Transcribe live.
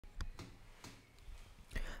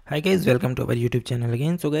Hi guys, welcome to our YouTube channel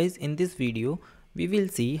again. So guys, in this video we will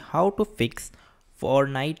see how to fix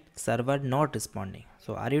Fortnite server not responding.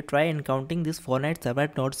 So are you try encountering this Fortnite server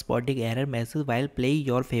not responding error message while playing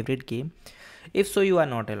your favorite game? If so, you are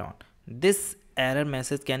not alone. This error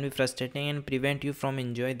message can be frustrating and prevent you from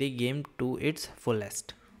enjoying the game to its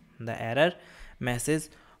fullest. The error message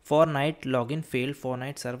Fortnite login failed.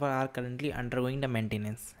 Fortnite server are currently undergoing the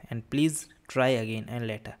maintenance and please try again and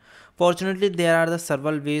later. Fortunately, there are the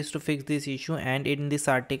several ways to fix this issue, and in this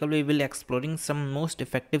article we will exploring some most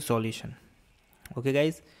effective solution. Okay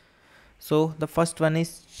guys, so the first one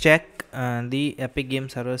is check the Epic Game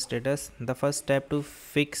server status. The first step to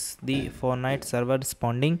fix the Fortnite server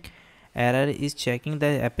responding error is checking the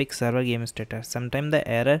Epic server game status. Sometimes the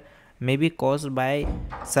error may be caused by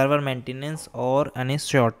server maintenance or any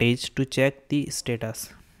shortage. To check the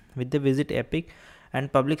status with the visit Epic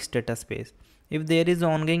and public status page. If there is an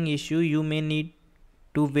ongoing issue, you may need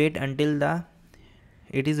to wait until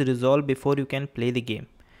it is resolved before you can play the game.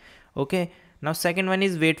 Okay, now second one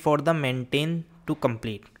is wait for the maintain to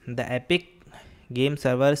complete. The Epic game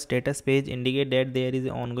server status page indicate that there is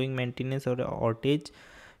ongoing maintenance or outage.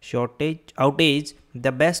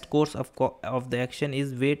 The best course of the action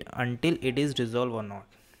is wait until it is resolved or not.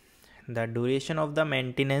 The duration of the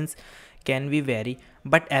maintenance can be vary,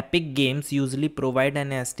 but Epic Games usually provide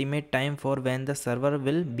an estimate time for when the server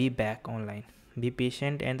will be back online. Be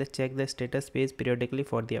patient and check the status page periodically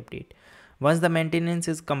for the update. Once the maintenance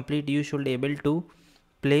is complete, you should be able to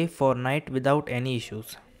play Fortnite without any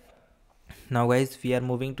issues. Now guys, we are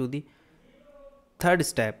moving to the third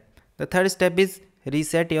step. The third step is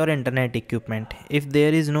reset your internet equipment. If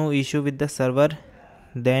there is no issue with the server,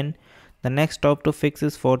 then the next stop to fix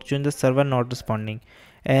is fortune the server not responding.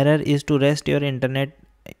 Error is to rest your internet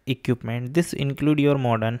equipment. This include your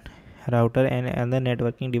modem, router and other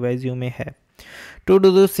networking device you may have. To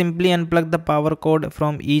do this, simply unplug the power cord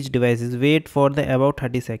from each device. Wait for the about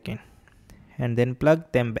 30 seconds and then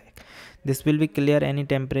plug them back. This will be clear any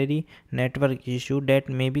temporary network issue that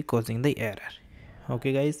may be causing the error.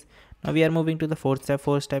 Okay guys, now we are moving to the fourth step.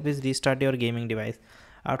 Fourth step is restart your gaming device.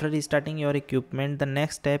 After restarting your equipment, the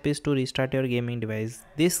next step is to restart your gaming device.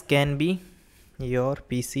 This can be your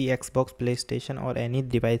PC, Xbox, PlayStation or any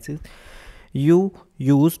devices you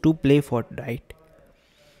use to play Fortnite.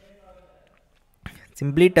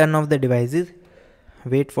 Simply turn off the devices,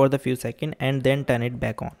 wait for the few seconds and then turn it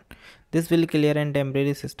back on. This will clear any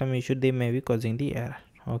temporary system issue they may be causing the error.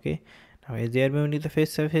 Okay, now as you are moving to the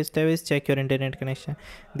first step is check your internet connection.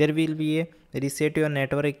 There will be a reset your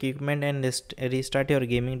network equipment and restart your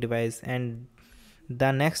gaming device, and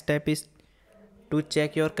the next step is to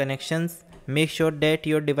check your connections. Make sure that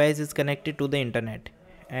your device is connected to the internet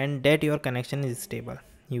and that your connection is stable.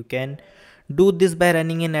 You can do this by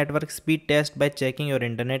running a network speed test by checking your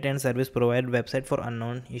internet and service provider website for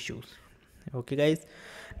unknown issues. Okay guys,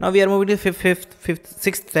 now we are moving to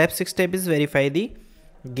sixth step. Sixth step is verify the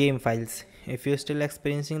game files. If you're still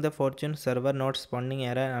experiencing the fortune server not responding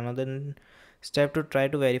error, another step to try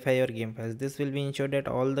to verify your game files. This will be ensure that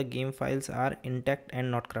all the game files are intact and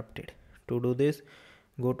not corrupted. To do this,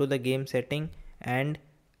 go to the game setting and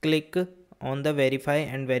click on the verify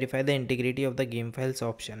and verify the integrity of the game files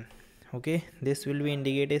option. Okay, this will be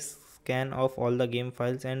indicate a scan of all the game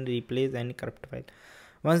files and replace any corrupt file.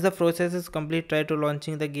 Once the process is complete, try to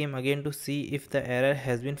launching the game again to see if the error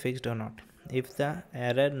has been fixed or not. If the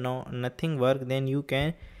error nothing work, then you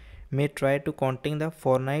may try to contact the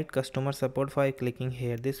Fortnite customer support by clicking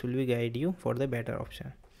here. This will be guide you for the better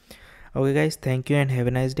option. Okay guys, thank you and have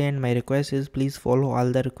a nice day, and my request is please follow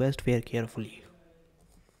all the requests very carefully.